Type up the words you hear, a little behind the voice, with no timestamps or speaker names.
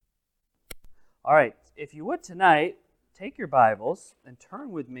All right, if you would tonight, take your Bibles and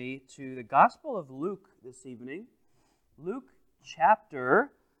turn with me to the Gospel of Luke this evening. Luke chapter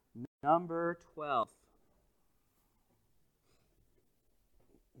number 12.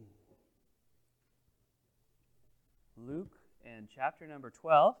 Luke and chapter number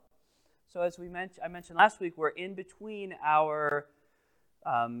 12. So as I mentioned last week, we're in between our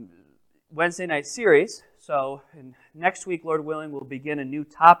Wednesday night series. So next week, Lord willing, we'll begin a new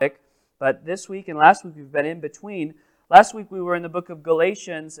topic. But this week and last week, we've been in between. Last week, we were in the book of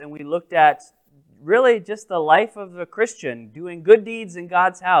Galatians, and we looked at really just the life of a Christian, doing good deeds in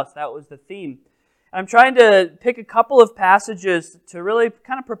God's house. That was the theme. I'm trying to pick a couple of passages to really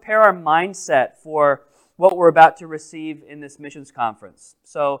kind of prepare our mindset for what we're about to receive in this missions conference.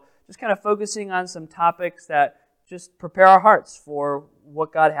 So just kind of focusing on some topics that just prepare our hearts for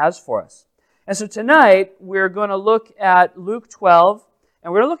what God has for us. And so tonight, we're going to look at Luke 12,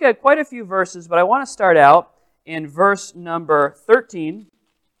 and we're going to look at quite a few verses, but I want to start out in verse number 13,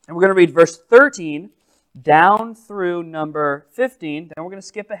 and we're going to read verse 13 down through number 15, then we're going to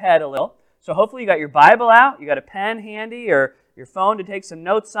skip ahead a little. So hopefully you got your Bible out, you got a pen handy, or your phone to take some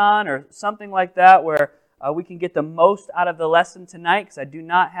notes on, or something like that, where we can get the most out of the lesson tonight, because I do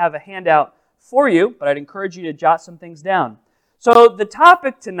not have a handout for you, but I'd encourage you to jot some things down. So the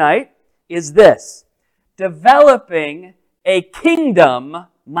topic tonight is this: developing a kingdom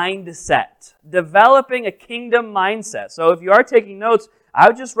mindset. Developing a kingdom mindset. So if you are taking notes, I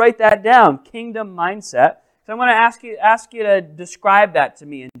would just write that down, kingdom mindset. So I'm going to ask you to describe that to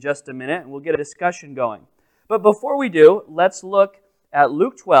me in just a minute, and we'll get a discussion going. But before we do, let's look at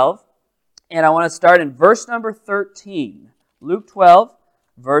Luke 12, and I want to start in verse number 13. Luke 12,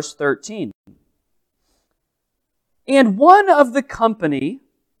 verse 13. And one of the company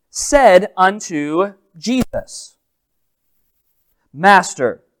said unto Jesus,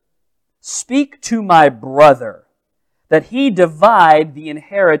 Master, speak to my brother, that he divide the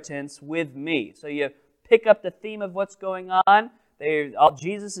inheritance with me. So you pick up the theme of what's going on.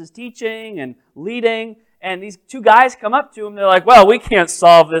 Jesus is teaching and leading, and these two guys come up to him. They're like, well, we can't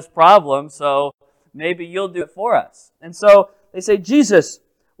solve this problem, so maybe you'll do it for us. And so they say, Jesus,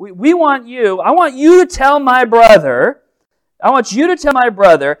 I want you to tell my brother. How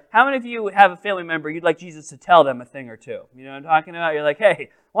many of you have a family member you'd like Jesus to tell them a thing or two? You know what I'm talking about? You're like, hey,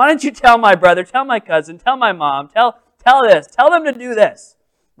 why don't you tell my brother, tell my cousin, tell my mom, tell them to do this.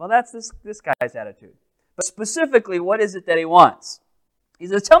 Well, that's this guy's attitude. But specifically, what is it that he wants? He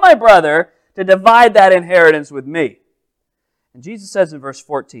says, tell my brother to divide that inheritance with me. And Jesus says in verse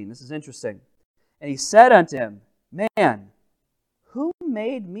 14, this is interesting, and he said unto him, Man, who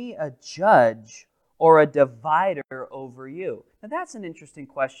made me a judge or a divider over you? Now that's an interesting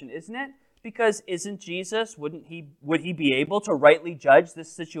question, isn't it? Because isn't Jesus, would he be able to rightly judge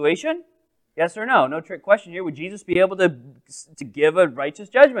this situation? Yes or no? No trick question here. Would Jesus be able to give a righteous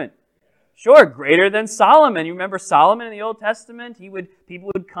judgment? Sure, greater than Solomon. You remember Solomon in the Old Testament? People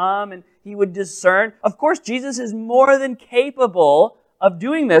would come and he would discern. Of course, Jesus is more than capable of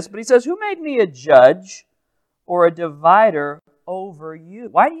doing this, but he says, who made me a judge or a divider over you?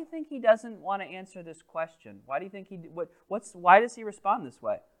 Why do you think he doesn't want to answer this question? Why do you think why does he respond this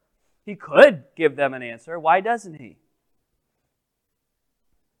way? He could give them an answer. Why doesn't he?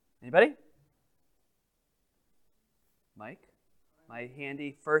 Anybody? Mike? My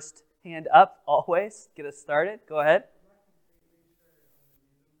handy first hand up always. Get us started. Go ahead.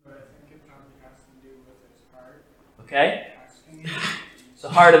 But I think it probably has to do with his heart. Okay. The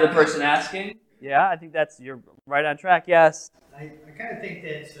heart of the person asking. Yeah, I think you're right on track. Yes. I kind of think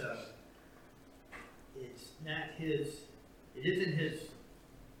that's it isn't his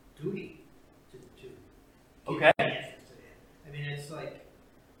duty to give an answer to that. I mean, it's like,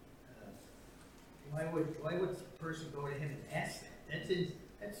 why would the person go to him and ask that?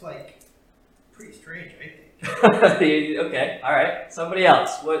 That's like pretty strange, I think. Okay, all right. Somebody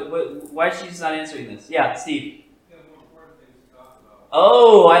else. Why is she not answering this? Yeah, Steve. More important things to talk about.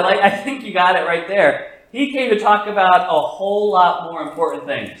 Oh, I think you got it right there. He came to talk about a whole lot more important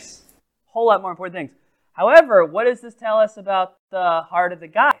things. However, what does this tell us about the heart of the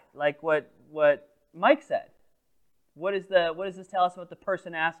guy? Like what Mike said. What does this tell us about the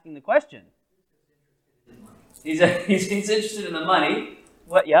person asking the question? He's interested in the money.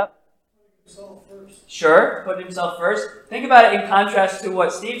 What? Yep. Himself first. Sure, putting himself first. Think about it in contrast to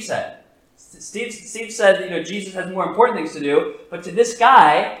what Steve said. Steve said, Jesus has more important things to do, but to this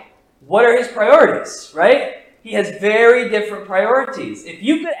guy, what are his priorities, right? He has very different priorities. If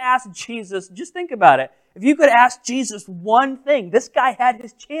you could ask Jesus, just think about it. If you could ask Jesus one thing, this guy had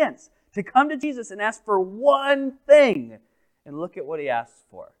his chance to come to Jesus and ask for one thing. And look at what he asks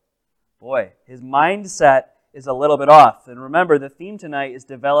for. boy, his mindset is a little bit off. And remember, the theme tonight is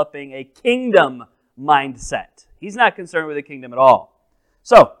developing a kingdom mindset. He's not concerned with the kingdom at all.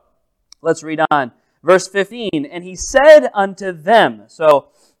 So, let's read on. Verse 15, and he said unto them, so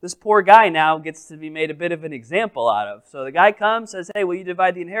this poor guy now gets to be made a bit of an example out of. So the guy comes, says, hey, will you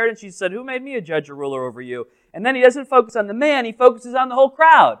divide the inheritance? He said, who made me a judge or ruler over you? And then he doesn't focus on the man, he focuses on the whole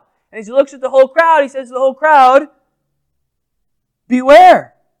crowd. And as he looks at the whole crowd, he says to the whole crowd,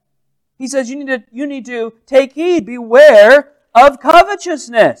 beware. He says, you need to take heed, beware of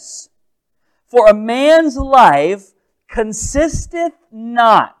covetousness. For a man's life consisteth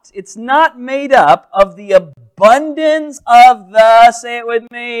not. It's not made up of the abundance of the, say it with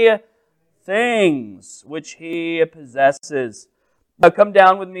me, things which he possesses. Now come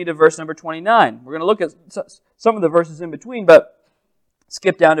down with me to verse number 29. We're going to look at some of the verses in between, but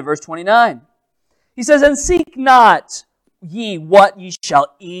skip down to verse 29. He says, and seek not ye what ye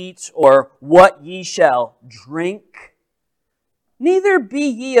shall eat or what ye shall drink, neither be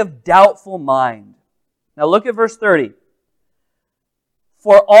ye of doubtful mind. Now look at verse 30.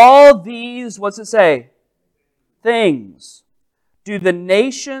 For all these, what's it say? Things do the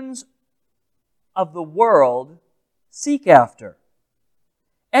nations of the world seek after.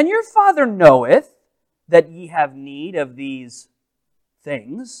 And your Father knoweth that ye have need of these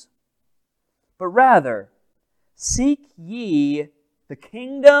things. But rather, seek ye the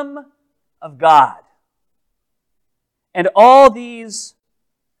kingdom of God. And all these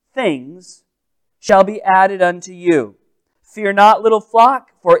things shall be added unto you. Fear not, little flock,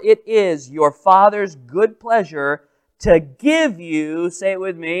 for it is your Father's good pleasure to give you, say it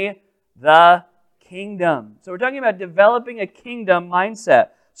with me, the kingdom. So we're talking about developing a kingdom mindset.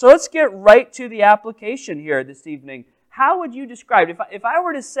 So let's get right to the application here this evening. How would you describe it? If I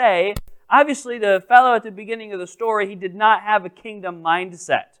were to say, obviously the fellow at the beginning of the story, he did not have a kingdom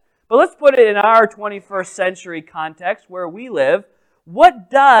mindset. But let's put it in our 21st century context where we live. What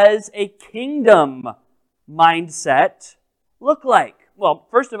does a kingdom mindset look like? Well,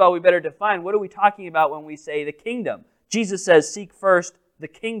 first of all, we better define what are we talking about when we say the kingdom. Jesus says, seek first the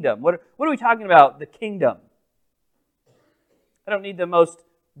kingdom. What are we talking about, the kingdom? I don't need the most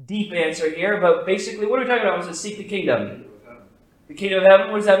deep answer here, but basically, what are we talking about when it says seek the kingdom? The kingdom of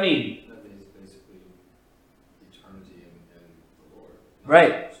heaven, what does that mean? That means basically eternity and the Lord.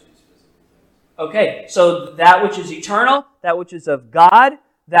 Right. Okay, so that which is eternal, that which is of God,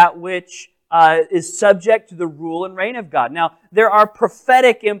 that which is subject to the rule and reign of God. Now, there are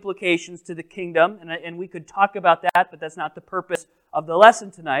prophetic implications to the kingdom, and we could talk about that, but that's not the purpose of the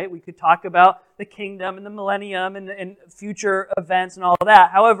lesson tonight. We could talk about the kingdom and the millennium and future events and all of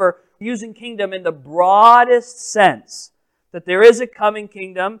that. However, using kingdom in the broadest sense, that there is a coming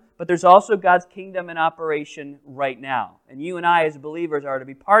kingdom, but there's also God's kingdom in operation right now. And you and I as believers are to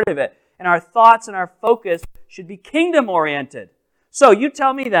be part of it. And our thoughts and our focus should be kingdom-oriented. So you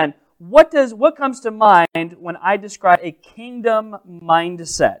tell me then, what comes to mind when I describe a kingdom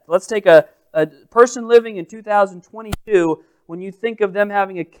mindset? Let's take a person living in 2022. When you think of them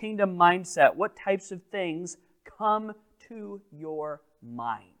having a kingdom mindset, what types of things come to your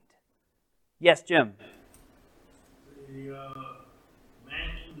mind? Yes, Jim. The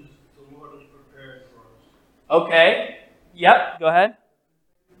mansions the Lord has prepared for us. Okay. Yep. Go ahead.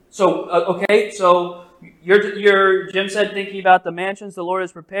 So Jim said thinking about the mansions the Lord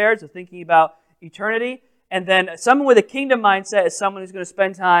has prepared, so thinking about eternity. And then someone with a kingdom mindset is someone who's going to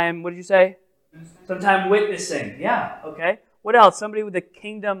spend time, what did you say? Some time witnessing. Yeah, okay. What else? Somebody with a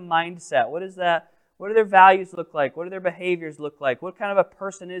kingdom mindset. What is that? What do their values look like? What do their behaviors look like? What kind of a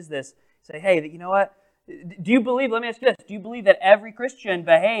person is this? Say, hey, you know what? Do you believe, let me ask you this, do you believe that every Christian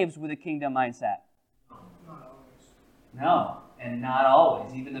behaves with a kingdom mindset? Not always. No, and not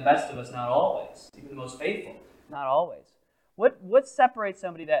always. Even the best of us, not always. Even the most faithful, not always. What separates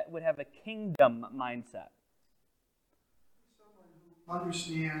somebody that would have a kingdom mindset? Someone who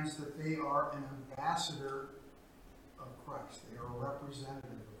understands that they are an ambassador of Christ. They are a representative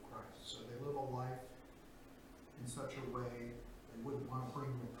of Christ. So they live a life in such a way they wouldn't want to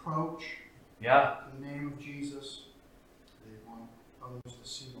bring reproach to the name of Jesus. They want others to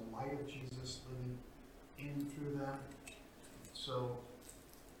see the light of Jesus living in and through them. So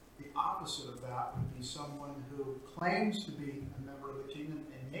the opposite of that would be someone who claims to be a member of the kingdom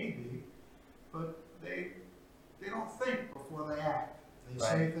and may be, but they don't think before they act. They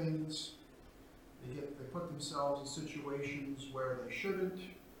say things. They put themselves in situations where they shouldn't.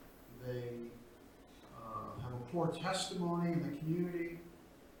 They have a poor testimony in the community.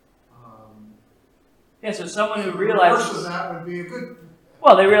 So someone who realizes... The reverse of that would be a good...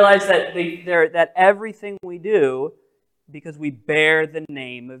 Well, they realize that that everything we do because we bear the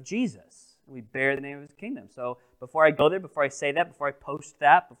name of Jesus. We bear the name of His kingdom. So before I go there, before I say that, before I post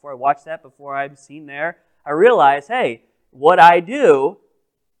that, before I watch that, before I'm seen there, I realize, hey, what I do,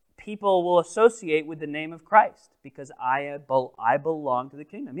 people will associate with the name of Christ because I belong to the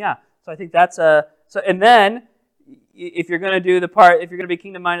kingdom. Yeah. So I think that's and then if you're going to do the part, if you're going to be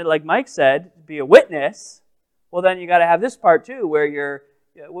kingdom-minded, like Mike said, be a witness, well, then you got to have this part too, where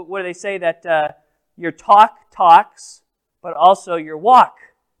what do they say, that your talk talks, but also your walk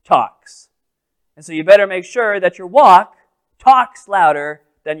talks. And so you better make sure that your walk talks louder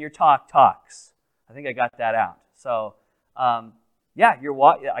than your talk talks. I think I got that out. So, your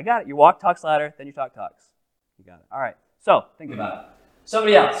walk, I got it. Your walk talks louder than your talk talks. You got it. All right. So, think about it.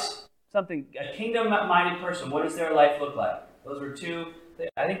 Somebody else. A kingdom-minded person. What does their life look like? Those were two.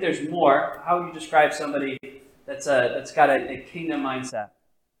 I think there's more. How would you describe somebody that's got a kingdom mindset?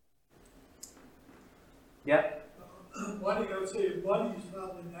 Yeah? Money, I would say money is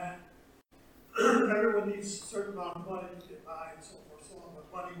probably not. Everyone needs a certain amount of money to get by and so forth, so on,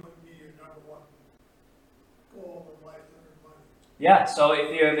 but money wouldn't be your number one goal in life, to earn money. Yeah, so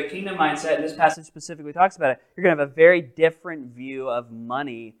if you have a kingdom mindset, and this passage specifically talks about it, you're going to have a very different view of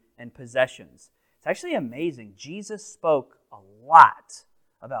money and possessions. It's actually amazing. Jesus spoke a lot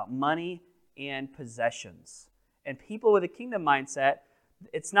about money and possessions. And people with a kingdom mindset,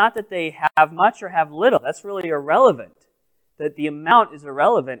 it's not that they have much or have little. That's really irrelevant. That the amount is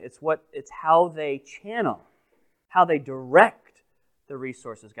irrelevant. It's how they channel, how they direct the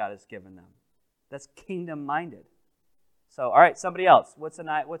resources God has given them. That's kingdom-minded. So, all right, somebody else. What's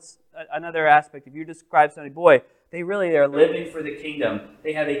another aspect? If you describe somebody, boy, they really are living for the kingdom.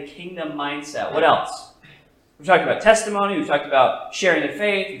 They have a kingdom mindset. What else? We've talked about testimony. We've talked about sharing the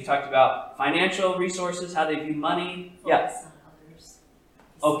faith. We've talked about financial resources, how they view money. Yeah.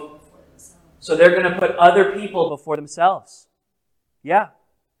 Oh, so they're going to put other people before themselves. Yeah,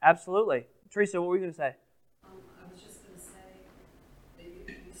 absolutely. Teresa, what were you going to say? I was just going to say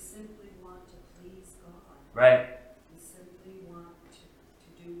that you simply want to please God. Right. You simply want to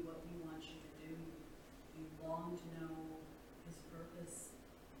do what He wants you to do. You long to know His purpose,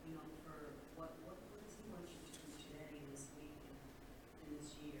 for what does He want you to do today, this week, and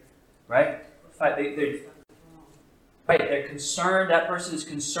this year. Right. Right. They're concerned. That person is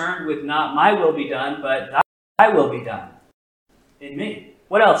concerned with not my will be done, but thy will be done in me.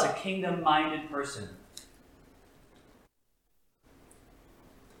 What else? A kingdom-minded person.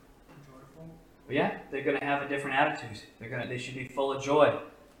 Joyful. Well, yeah, they're going to have a different attitude. They should be full of joy,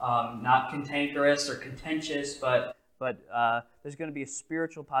 not cantankerous or contentious, but there's going to be a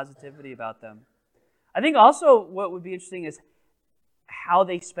spiritual positivity about them. I think also what would be interesting is how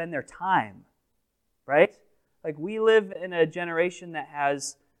they spend their time, right? Like, we live in a generation that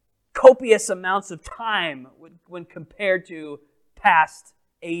has copious amounts of time when compared to past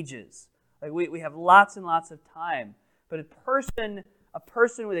ages. Like, we have lots and lots of time. But a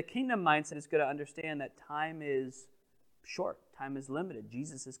person with a kingdom mindset is going to understand that time is short. Time is limited.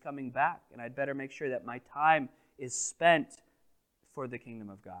 Jesus is coming back, and I'd better make sure that my time is spent for the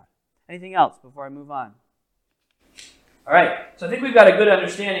kingdom of God. Anything else before I move on? All right, so I think we've got a good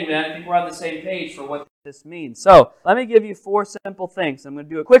understanding then. I think we're on the same page for what this means. So let me give you 4 simple things. I'm going to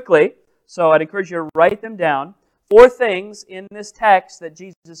do it quickly, so I'd encourage you to write them down. 4 things in this text that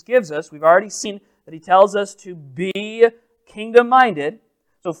Jesus gives us. We've already seen that He tells us to be kingdom-minded.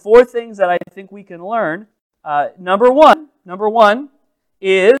 So 4 things that I think we can learn. Number one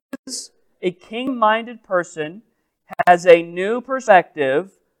is a kingdom-minded person has a new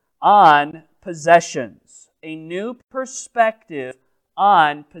perspective on possessions. A new perspective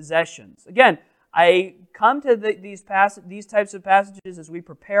on possessions. Again, I come to these types of passages as we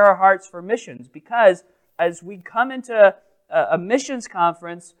prepare our hearts for missions, because as we come into a missions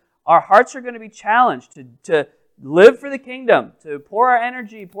conference, our hearts are going to be challenged to live for the kingdom, to pour our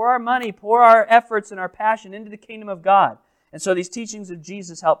energy, pour our money, pour our efforts and our passion into the kingdom of God. And so these teachings of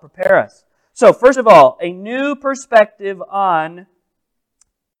Jesus help prepare us. So first of all, a new perspective on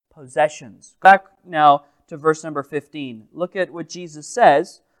possessions. Back now to verse number 15. Look at what Jesus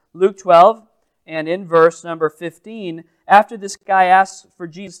says. Luke 12, and in verse number 15, after this guy asks for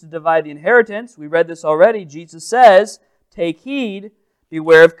Jesus to divide the inheritance, we read this already, Jesus says, "Take heed,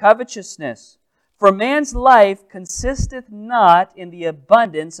 beware of covetousness. For man's life consisteth not in the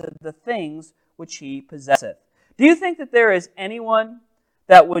abundance of the things which he possesseth." Do you think that there is anyone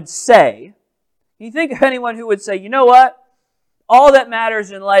that would say, you think of anyone who would say, you know what? All that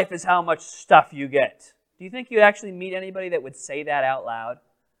matters in life is how much stuff you get. Do you think you'd actually meet anybody that would say that out loud?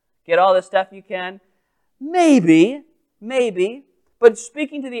 Get all the stuff you can? Maybe. But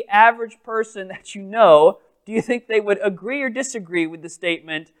speaking to the average person that you know, do you think they would agree or disagree with the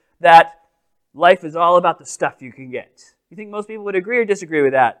statement that life is all about the stuff you can get? You think most people would agree or disagree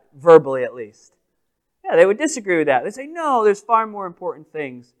with that, verbally at least? Yeah, they would disagree with that. They say, no, there's far more important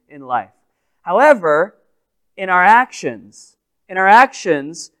things in life. However, in our actions,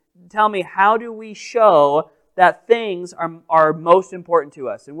 tell me, how do we show that things are most important to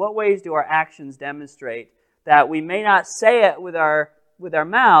us? In what ways do our actions demonstrate that we may not say it with our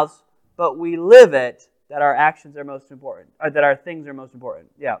mouths, but we live it, that our actions are most important, or that our things are most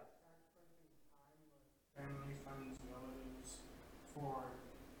important? Yeah. Family, friends, relatives, for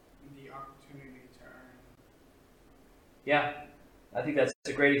the opportunity to earn. Yeah, I think that's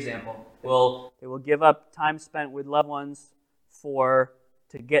a great example. They will give up time spent with loved ones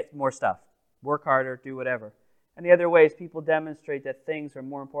to get more stuff. Work harder, do whatever. And the other ways people demonstrate that things are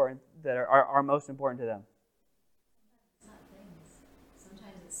more important, that are most important to them. It's not things.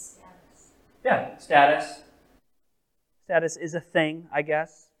 Sometimes it's status. Yeah, status. Status is a thing, I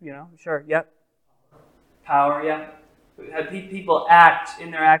guess. Sure, yep. Power, yeah. Have people act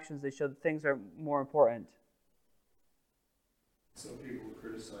in their actions, they show that things are more important. Some people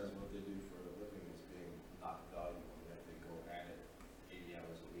criticize what they do for a living as being not valuable, that they go at it 80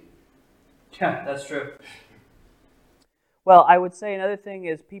 hours a week. Yeah, that's true. Well, I would say another thing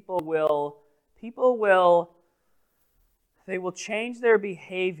is people will change their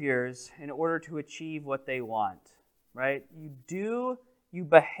behaviors in order to achieve what they want, right? You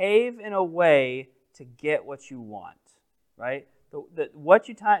behave in a way to get what you want, right? What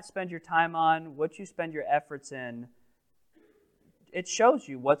you spend your time on, what you spend your efforts in, it shows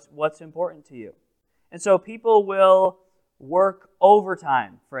you what's important to you. And so people will work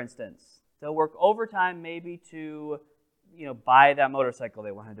overtime, for instance. They'll work overtime maybe to, buy that motorcycle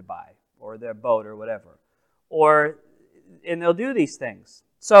they wanted to buy, or their boat, or whatever. And they'll do these things.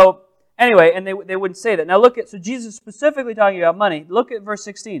 So anyway, and they wouldn't say that. Now so Jesus is specifically talking about money. Look at verse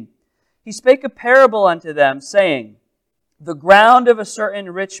 16. He spake a parable unto them, saying, the ground of a certain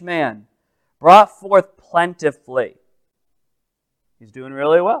rich man brought forth plentifully. He's doing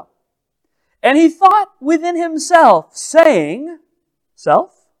really well. And he thought within himself, saying,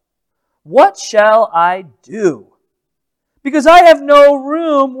 Self, what shall I do? Because I have no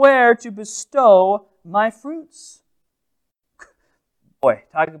room where to bestow my fruits. Boy,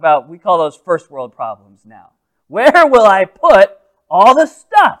 talking about, we call those first world problems now. Where will I put all the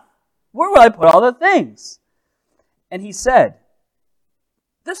stuff? Where will I put all the things? And he said,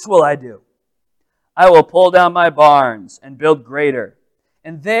 this will I do. I will pull down my barns and build greater,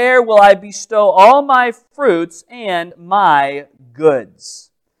 and there will I bestow all my fruits and my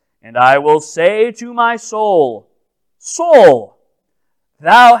goods. And I will say to my soul, Soul,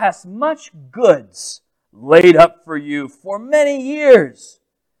 thou hast much goods laid up for you for many years.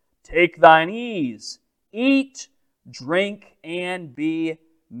 Take thine ease, eat, drink, and be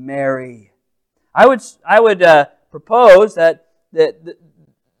merry. I would propose that the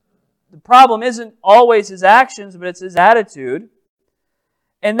problem isn't always his actions, but it's his attitude.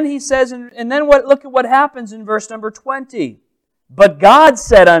 And then he says, look at what happens in verse number 20. But God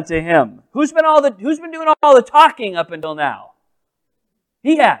said unto him, who's been doing all the talking up until now?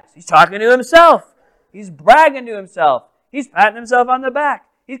 He has. He's talking to himself. He's bragging to himself. He's patting himself on the back.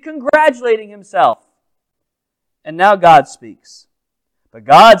 He's congratulating himself. And now God speaks. But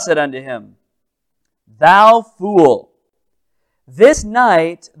God said unto him, Thou fool, this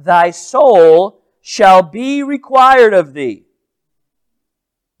night thy soul shall be required of thee.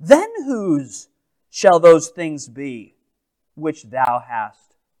 Then whose shall those things be which thou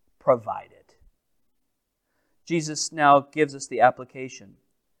hast provided? Jesus now gives us the application.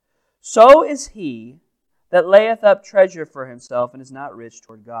 So is he that layeth up treasure for himself and is not rich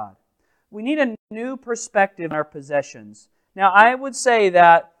toward God. We need a new perspective in our possessions. Now, I would say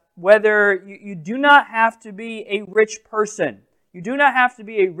that whether you do not have to be a rich person, you do not have to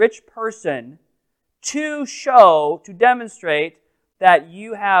be a rich person to demonstrate that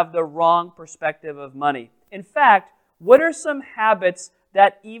you have the wrong perspective of money. In fact, what are some habits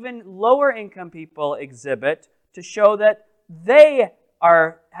that even lower income people exhibit to show that they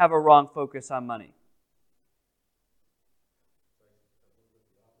have a wrong focus on money?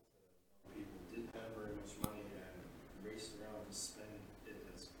 People didn't have very much money and raced around to spend it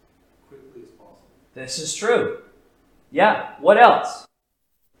as quickly as possible. This is true. Yeah, what else?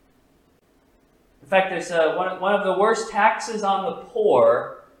 In fact, there's one of the worst taxes on the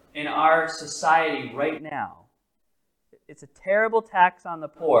poor in our society right now. It's a terrible tax on the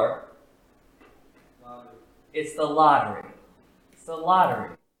poor. It's the lottery. It's the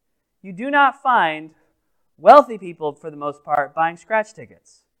lottery. You do not find wealthy people, for the most part, buying scratch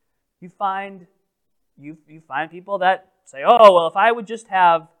tickets. You find you find people that say, oh, well, if I would just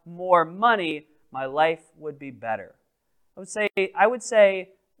have more money, my life would be better. I would say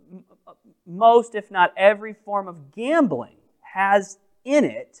most, if not every form of gambling has in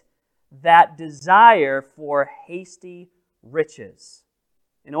it that desire for hasty riches.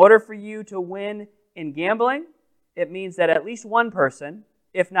 In order for you to win in gambling, it means that at least one person,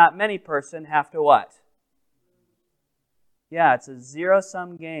 if not many person, have to what? Yeah, it's a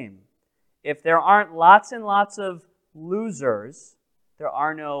zero-sum game. If there aren't lots and lots of losers, there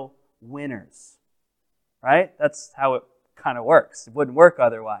are no winners. Right? That's how it kind of works. It wouldn't work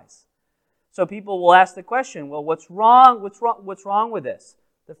otherwise. So people will ask the question, well, what's wrong? What's wrong with this?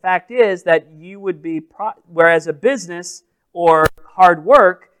 The fact is that you would be, whereas a business or hard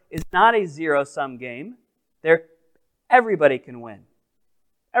work is not a zero-sum game. Everybody can win.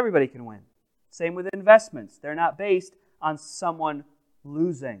 Everybody can win. Same with investments. They're not based on someone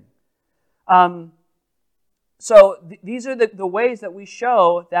losing. These are the ways that we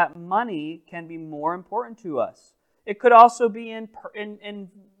show that money can be more important to us. It could also be in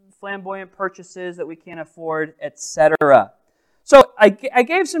flamboyant purchases that we can't afford, etc. So I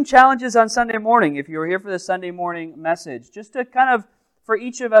gave some challenges on Sunday morning, if you were here for the Sunday morning message, just to kind of, for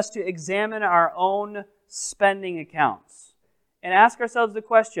each of us to examine our own spending accounts and ask ourselves the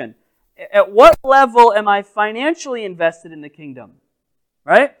question, at what level am I financially invested in the kingdom?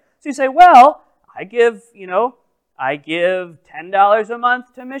 Right? So you say, well, I give $10 a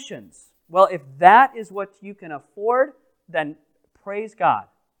month to missions. Well, if that is what you can afford, then praise God.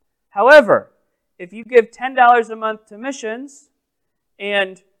 However, if you give $10 a month to missions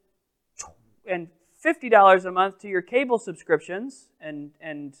and $50 a month to your cable subscriptions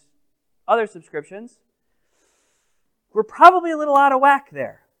and other subscriptions, we're probably a little out of whack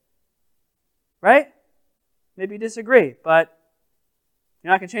there. Right? Maybe you disagree, but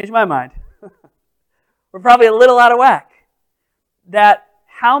you're not going to change my mind. We're probably a little out of whack. That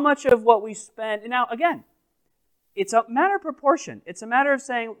how much of what we spend, and now again, it's a matter of proportion. It's a matter of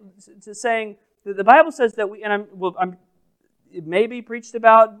saying the Bible says that it may be preached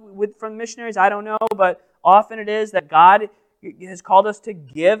about from missionaries, I don't know, but often it is that God has called us to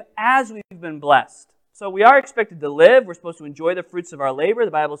give as we've been blessed. So we are expected to live. We're supposed to enjoy the fruits of our labor.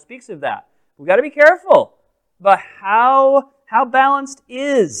 The Bible speaks of that. We've got to be careful about how balanced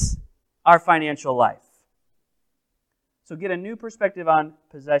is our financial life. So get a new perspective on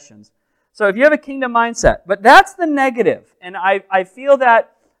possessions. So if you have a kingdom mindset, but that's the negative. And I feel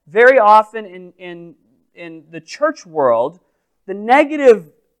that very often in the church world, the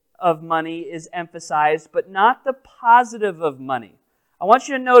negative of money is emphasized, but not the positive of money. I want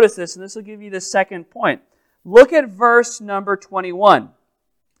you to notice this, and this will give you the second point. Look at verse number 21.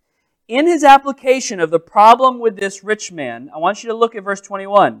 In his application of the problem with this rich man, I want you to look at verse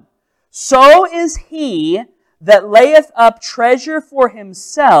 21. So is he that layeth up treasure for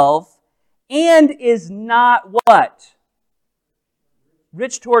himself and is not what?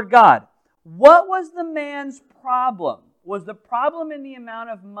 Rich toward God. What was the man's problem? Was the problem in the amount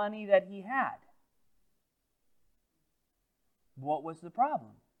of money that he had? What was the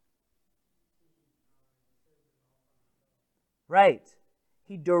problem? Right.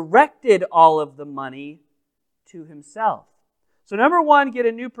 He directed all of the money to himself. So number one, get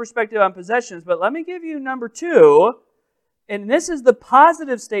a new perspective on possessions, but let me give you number two, and this is the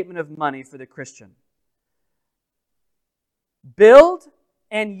positive statement of money for the Christian. Build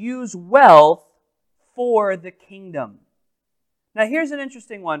and use wealth for the kingdom. Now here's an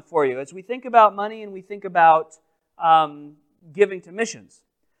interesting one for you. As we think about money and we think about giving to missions,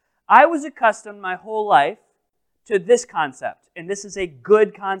 I was accustomed my whole life to this concept, and this is a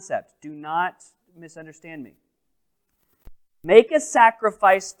good concept. Do not misunderstand me. Make a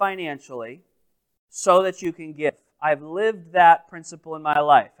sacrifice financially so that you can give. I've lived that principle in my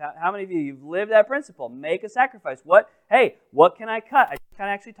life. How many of you've lived that principle? Make a sacrifice. What can I cut? I kind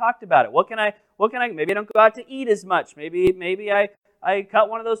of actually talked about it. What can I, maybe I don't go out to eat as much. Maybe I cut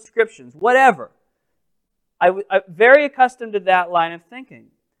one of those subscriptions. Whatever. I'm very accustomed to that line of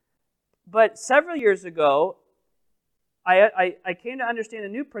thinking. But several years ago, I came to understand a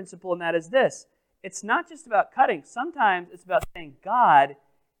new principle, and that is this. It's not just about cutting. Sometimes it's about saying, God,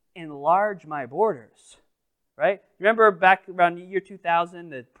 enlarge my borders. Right? Remember back around the year 2000,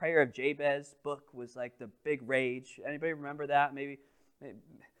 the Prayer of Jabez book was like the big rage. Anybody remember that? Maybe.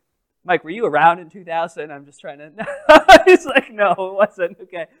 Mike, were you around in 2000? I'm just trying to... He's like, no, it wasn't.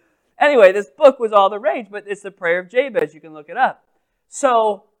 Okay. Anyway, this book was all the rage, but it's the Prayer of Jabez. You can look it up.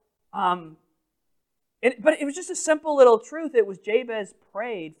 So, but it was just a simple little truth. It was Jabez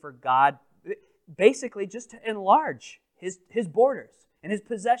prayed for God basically just to enlarge his borders and his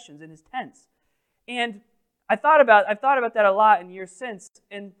possessions and his tents. And I've thought about that a lot in years since,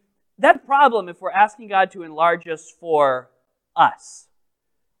 and that's a problem if we're asking God to enlarge us for us.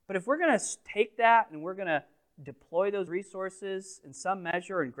 But if we're going to take that and we're going to deploy those resources in some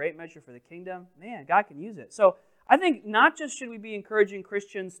measure or in great measure for the kingdom, man, God can use it. So I think not just should we be encouraging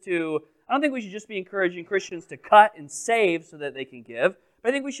Christians I don't think we should just be encouraging Christians to cut and save so that they can give, but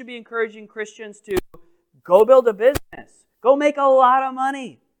I think we should be encouraging Christians to go build a business, go make a lot of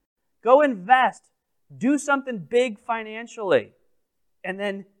money, go invest, do something big financially, and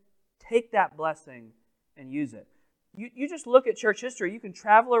then take that blessing and use it. You just look at church history. You can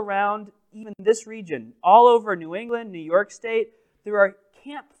travel around even this region, all over New England, New York State. There are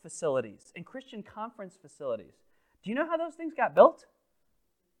camp facilities and Christian conference facilities. Do you know how those things got built?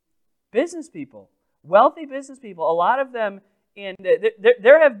 Business people, wealthy business people, a lot of them, and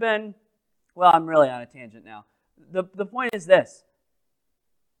there have been, well, I'm really on a tangent now. The point is this,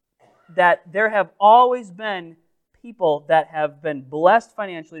 that there have always been people that have been blessed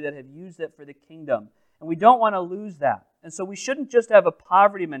financially that have used it for the kingdom. And we don't want to lose that. And so we shouldn't just have a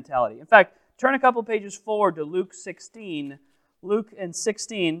poverty mentality. In fact, turn a couple pages forward to Luke 16. Luke in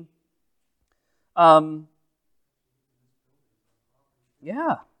 16.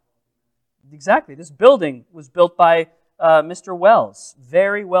 Yeah, exactly. This building was built by Mr. Wells,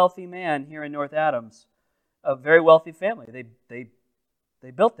 very wealthy man here in North Adams, a very wealthy family.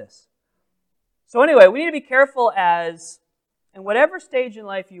 They built this. So anyway, we need to be careful as, in whatever stage in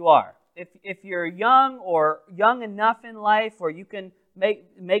life you are, if you're young or young enough in life where you can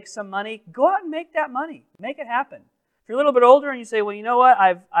make some money, go out and make that money. Make it happen. If you're a little bit older and you say, well, you know what,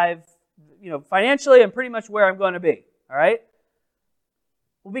 I've financially I'm pretty much where I'm going to be, all right?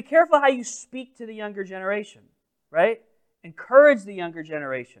 Well, be careful how you speak to the younger generation, right? Encourage the younger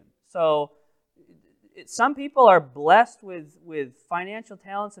generation. So some people are blessed with financial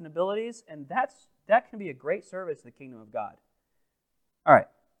talents and abilities, and that can be a great service to the kingdom of God. All right,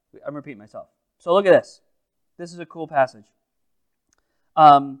 I'm repeating myself. So look at this. This is a cool passage.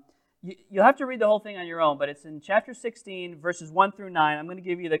 You'll have to read the whole thing on your own, but it's in chapter 16, verses 1 through 9. I'm going to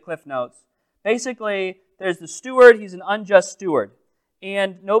give you the Cliff Notes. Basically, there's the steward. He's an unjust steward,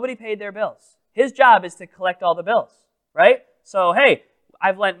 and nobody paid their bills. His job is to collect all the bills, right? So, hey,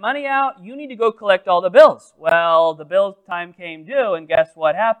 I've lent money out. You need to go collect all the bills. Well, the bill time came due, and guess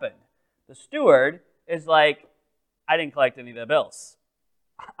what happened? The steward is like, I didn't collect any of the bills.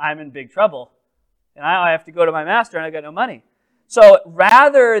 I'm in big trouble, and I have to go to my master, and I've got no money. So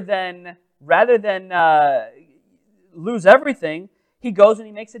rather than lose everything, he goes and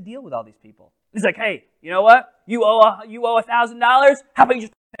he makes a deal with all these people. He's like, hey, you know what? You owe $1,000. How about you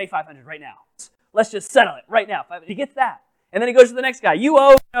just pay $500 right now? Let's just settle it right now. He gets that. And then he goes to the next guy. You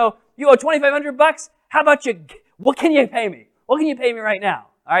owe $2,500. How about what can you pay me? What can you pay me right now?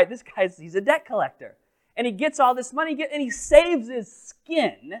 All right, he's a debt collector. And he gets all this money, and he saves his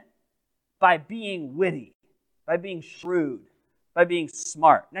skin by being witty, by being shrewd, by being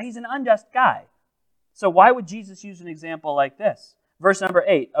smart. Now, he's an unjust guy. So why would Jesus use an example like this? Verse number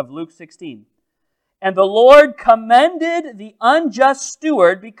 8 of Luke 16. And the Lord commended the unjust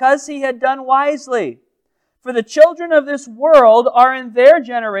steward because he had done wisely. For the children of this world are in their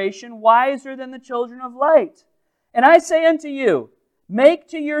generation wiser than the children of light. And I say unto you, make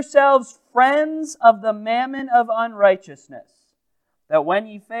to yourselves friends of the mammon of unrighteousness, that when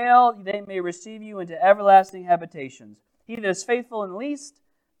ye fail, they may receive you into everlasting habitations. He that is faithful in least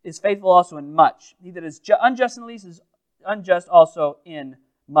is faithful also in much. He that is unjust in least is unjust also in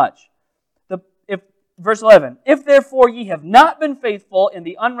much. Verse 11, if therefore ye have not been faithful in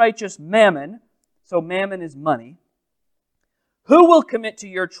the unrighteous mammon, so mammon is money, who will commit to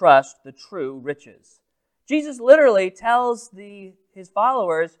your trust the true riches? Jesus literally tells his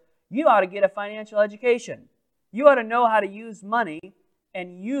followers, you ought to get a financial education. You ought to know how to use money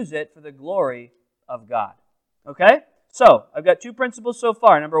and use it for the glory of God. Okay? So, I've got two principles so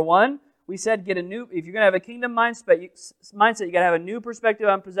far. Number one, we said if you're going to have a kingdom mindset, you got to have a new perspective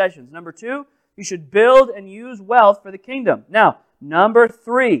on possessions. Number two, you should build and use wealth for the kingdom. Now, number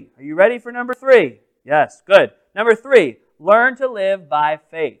three. Are you ready for number three? Yes, good. Number three, learn to live by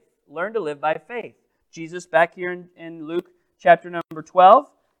faith. Learn to live by faith. Jesus, back here in Luke chapter number 12,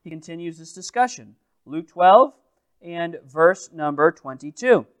 he continues this discussion. Luke 12 and verse number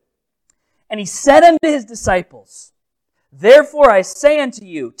 22. And he said unto his disciples, therefore I say unto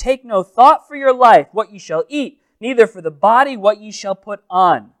you, take no thought for your life, what ye shall eat, neither for the body what ye shall put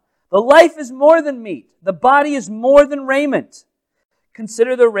on. The life is more than meat, the body is more than raiment.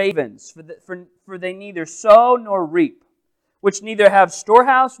 Consider the ravens, for they neither sow nor reap, which neither have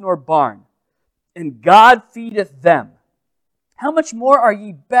storehouse nor barn, and God feedeth them. how much more are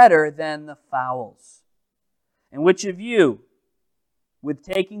ye better than the fowls? And which of you, with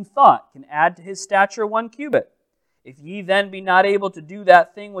taking thought, can add to his stature 1 cubit? If ye then be not able to do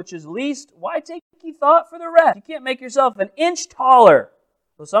that thing which is least, why take ye thought for the rest? You can't make yourself an inch taller.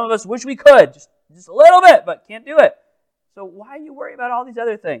 So some of us wish we could, just a little bit, but can't do it. So why do you worry about all these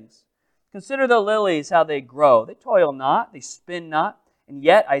other things? Consider the lilies, how they grow. They toil not, they spin not. And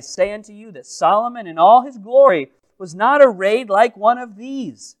yet I say unto you that Solomon in all his glory was not arrayed like one of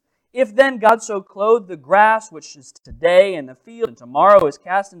these. If then God so clothed the grass, which is today in the field, and tomorrow is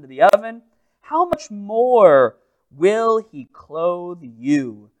cast into the oven, how much more will he clothe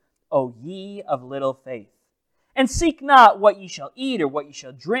you, O ye of little faith? And seek not what ye shall eat or what ye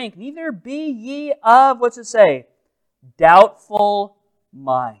shall drink, neither be ye of, what's it say? Doubtful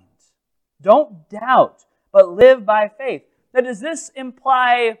mind. Don't doubt, but live by faith. Now, does this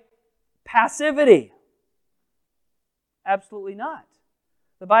imply passivity? Absolutely not.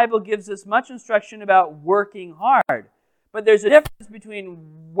 The Bible gives us much instruction about working hard. But there's a difference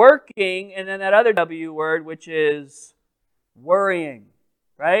between working and then that other W word, which is worrying,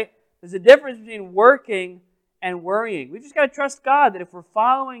 right? There's a difference between working and worrying. We've just got to trust God that if we're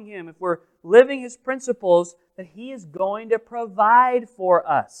following Him, if we're living His principles, that He is going to provide for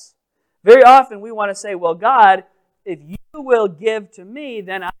us. Very often we want to say, well, God, if you will give to me,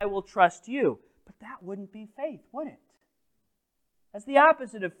 then I will trust you. But that wouldn't be faith, would it? That's the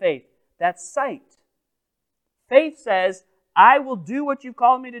opposite of faith. That's sight. Faith says, I will do what you've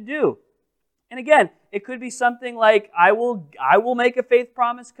called me to do. And again, it could be something like, I will make a faith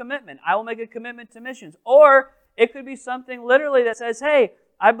promise commitment. I will make a commitment to missions. Or it could be something literally that says, hey,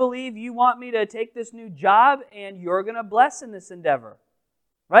 I believe you want me to take this new job and you're going to bless in this endeavor.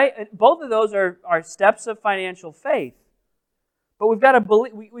 Right? And both of those are steps of financial faith. But we've got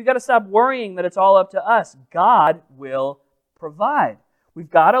to stop worrying that it's all up to us. God will provide.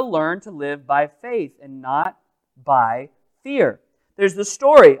 We've got to learn to live by faith and not by fear. There's the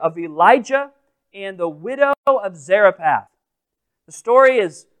story of Elijah and the widow of Zarephath. The story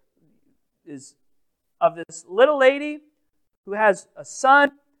is of this little lady who has a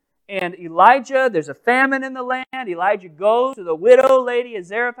son, and Elijah, there's a famine in the land. Elijah goes to the widow lady of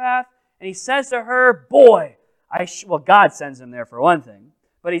Zarephath, and he says to her, boy, well, God sends him there for one thing,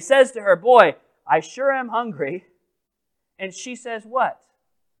 but he says to her, boy, I sure am hungry. And she says, what?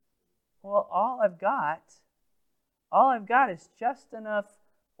 Well, all I've got is just enough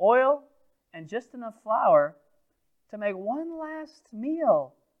oil and just enough flour to make one last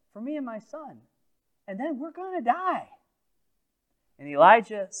meal for me and my son. And then we're going to die. And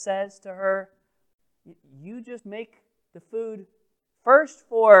Elijah says to her, you just make the food first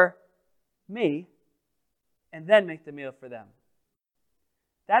for me and then make the meal for them.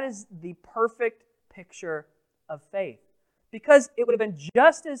 That is the perfect picture of faith. Because it would have been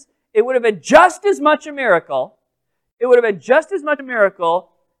just as much a miracle. It would have been just as much a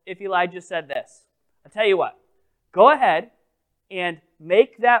miracle if Elijah said this. I'll tell you what. Go ahead and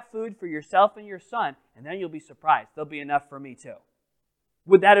make that food for yourself and your son, and then you'll be surprised. There'll be enough for me too.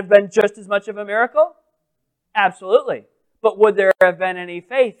 Would that have been just as much of a miracle? Absolutely. But would there have been any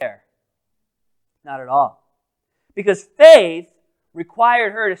faith there? Not at all. Because faith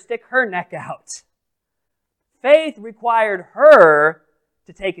required her to stick her neck out. Faith required her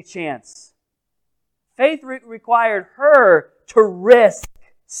to take a chance. Faith required her to risk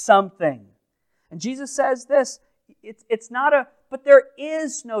something. And Jesus says this, but there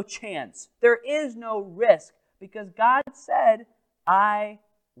is no chance. There is no risk because God said, I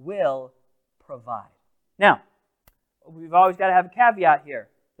will provide. Now, we've always got to have a caveat here.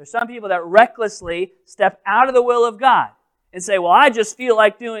 There's some people that recklessly step out of the will of God and say, well, I just feel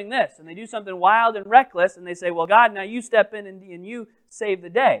like doing this. And they do something wild and reckless, and they say, well, God, now you step in and you save the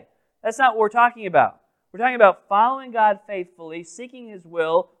day. That's not what we're talking about. We're talking about following God faithfully, seeking His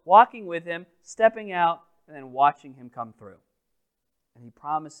will, walking with Him, stepping out, and then watching Him come through. And He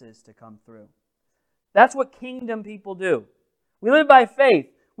promises to come through. That's what kingdom people do. We live by faith.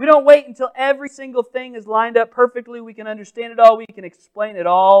 We don't wait until every single thing is lined up perfectly. We can understand it all. We can explain it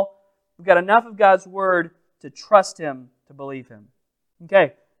all. We've got enough of God's Word to trust Him, to believe Him.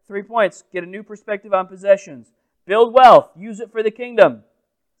 Okay, 3 points. Get a new perspective on possessions. Build wealth. Use it for the kingdom.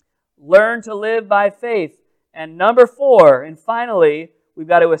 Learn to live by faith. And number 4, and finally, we've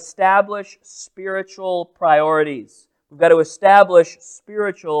got to establish spiritual priorities. We've got to establish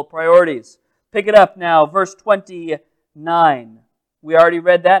spiritual priorities. Pick it up now, verse 29. We already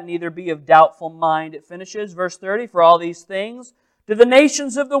read that, neither be of doubtful mind. It finishes, verse 30, for all these things do the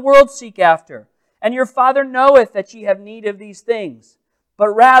nations of the world seek after. And your Father knoweth that ye have need of these things. But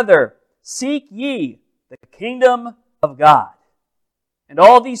rather, seek ye the kingdom of God And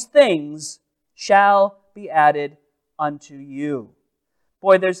all these things shall be added unto you.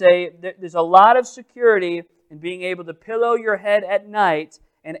 Boy, there's a lot of security in being able to pillow your head at night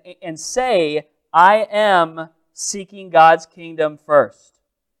and say, I am seeking God's kingdom first.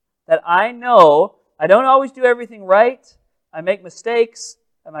 That I know I don't always do everything right. I make mistakes,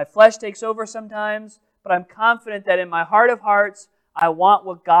 and my flesh takes over sometimes, but I'm confident that in my heart of hearts, I want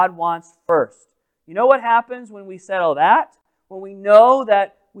what God wants first. You know what happens when we settle that? When we know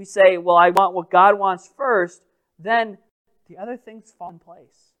that we say, well, I want what God wants first, then the other things fall in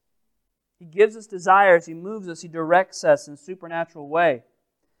place. He gives us desires, He moves us, He directs us in a supernatural way.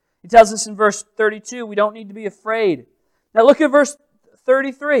 He tells us in verse 32, we don't need to be afraid. Now look at verse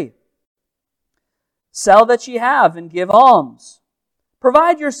 33. Sell that ye have and give alms.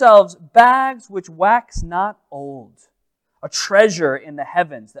 Provide yourselves bags which wax not old, a treasure in the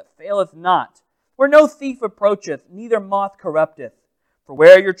heavens that faileth not, where no thief approacheth, neither moth corrupteth. For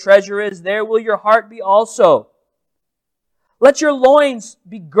where your treasure is, there will your heart be also. Let your loins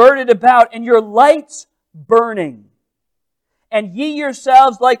be girded about, and your lights burning. And ye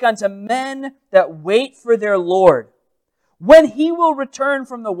yourselves like unto men that wait for their Lord, when He will return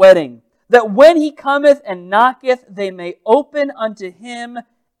from the wedding, that when He cometh and knocketh, they may open unto Him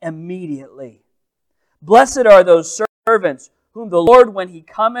immediately. Blessed are those servants whom the Lord, when He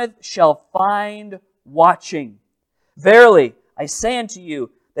cometh, shall find watching. Verily, I say unto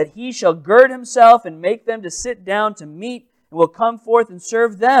you, that He shall gird Himself and make them to sit down to meat, and will come forth and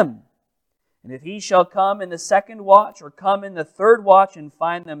serve them. And if He shall come in the second watch, or come in the third watch, and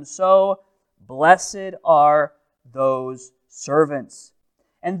find them so, blessed are those servants.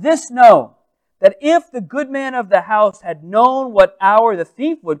 And this know, that if the good man of the house had known what hour the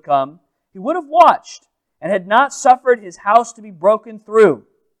thief would come, he would have watched, and had not suffered his house to be broken through.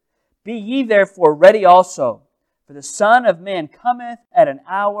 Be ye therefore ready also, for the Son of Man cometh at an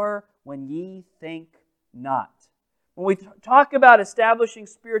hour when ye think not. When we talk about establishing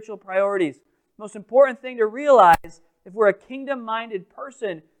spiritual priorities, the most important thing to realize, if we're a kingdom-minded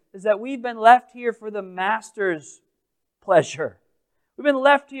person, is that we've been left here for the Master's pleasure. We've been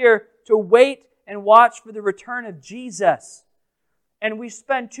left here to wait and watch for the return of Jesus. And we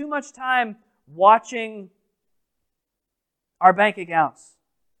spend too much time watching our bank accounts,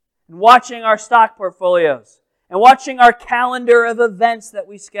 and watching our stock portfolios, and watching our calendar of events that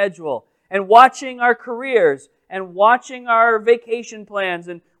we schedule, and watching our careers, and watching our vacation plans,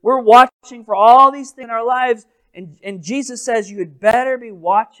 and we're watching for all these things in our lives, and Jesus says, you had better be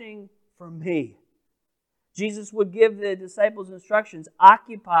watching for me. Jesus would give the disciples instructions,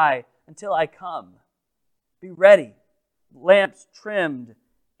 occupy until I come. Be ready, lamps trimmed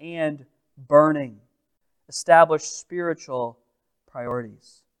and burning. Establish spiritual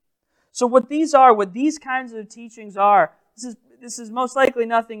priorities. So what these kinds of teachings are, this is most likely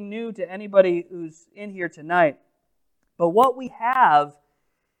nothing new to anybody who's in here tonight. But what we have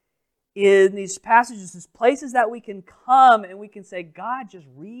in these passages is places that we can come and we can say, God, just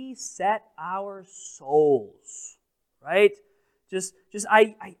reset our souls, right?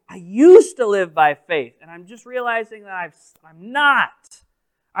 I used to live by faith, and I'm just realizing that I'm not.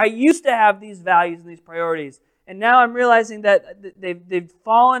 I used to have these values and these priorities, and now I'm realizing that they've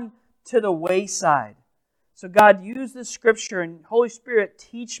fallen to the wayside. So God, use this scripture, and Holy Spirit,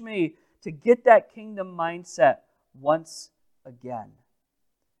 teach me to get that kingdom mindset once again.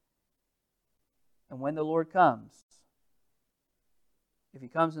 And when the Lord comes, if He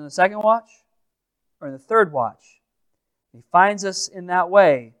comes in the second watch or in the third watch, if He finds us in that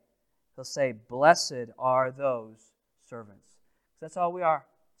way, He'll say, blessed are those servants. That's all we are.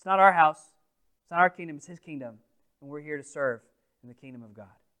 It's not our house. It's not our kingdom. It's His kingdom. And we're here to serve in the kingdom of God.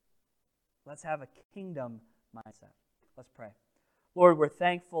 Let's have a kingdom mindset. Let's pray. Lord, we're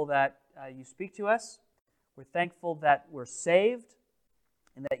thankful that You speak to us. We're thankful that we're saved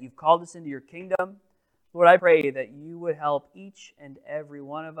and that You've called us into Your kingdom. Lord, I pray that You would help each and every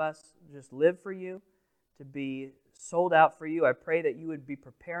one of us just live for You, to be sold out for You. I pray that You would be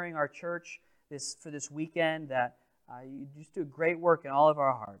preparing our church for this weekend, that You just do great work in all of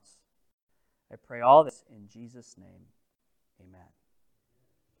our hearts. I pray all this in Jesus' name. Amen.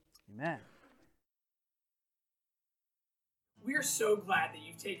 Amen. We are so glad that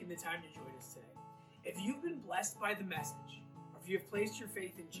you've taken the time to join us today. If you've been blessed by the message, or if you have placed your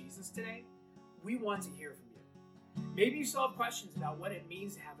faith in Jesus today, we want to hear from you. Maybe you still have questions about what it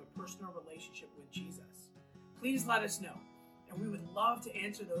means to have a personal relationship with Jesus. Please let us know, and we would love to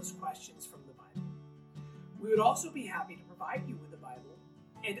answer those questions from the Bible. We would also be happy to provide you with the Bible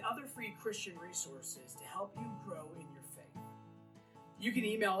and other free Christian resources to help you grow in your faith. You can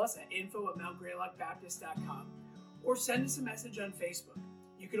email us at info@mountgreylockbaptist.com, or send us a message on Facebook.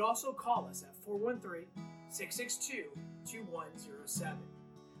 You could also call us at 413-662-2107.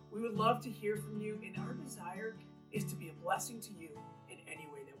 We would love to hear from you, and our desire is to be a blessing to you in any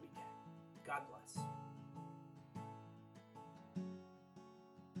way that we can. God bless.